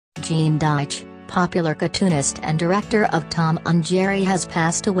Gene Deitch, popular cartoonist and director of Tom and Jerry, has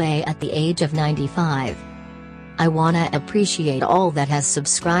passed away at the age of 95. I wanna appreciate all that has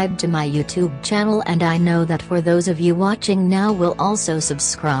subscribed to my YouTube channel, and I know that for those of you watching now will also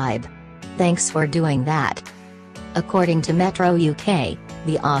subscribe. Thanks for doing that. According to Metro UK,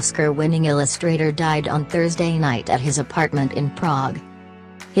 the Oscar-winning illustrator died on Thursday night at his apartment in Prague.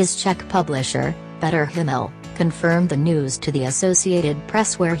 His Czech publisher, Petr Himmel, confirmed the news to the Associated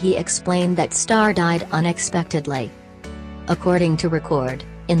Press, where he explained that star died unexpectedly. According to Record,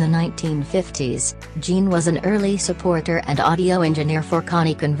 in the 1950s, Gene was an early supporter and audio engineer for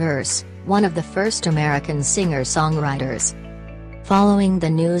Connie Converse, one of the first American singer-songwriters. Following the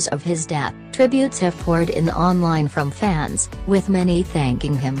news of his death, tributes have poured in online from fans, with many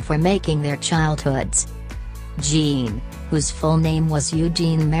thanking him for making their childhoods. Gene, whose full name was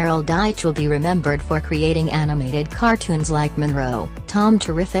Eugene Merrill Deitch, will be remembered for creating animated cartoons like Monroe, Tom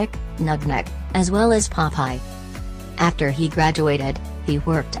Terrific, Nudnik, as well as Popeye. After he graduated, he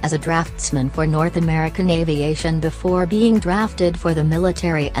worked as a draftsman for North American Aviation before being drafted for the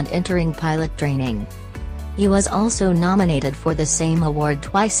military and entering pilot training. He was also nominated for the same award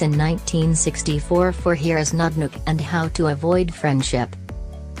twice, in 1964 for Here's Nudnik and How to Avoid Friendship.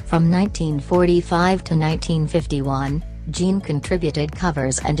 From 1945 to 1951, Gene contributed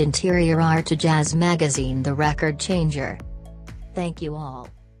covers and interior art to jazz magazine The Record Changer. Thank you all.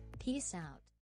 Peace out.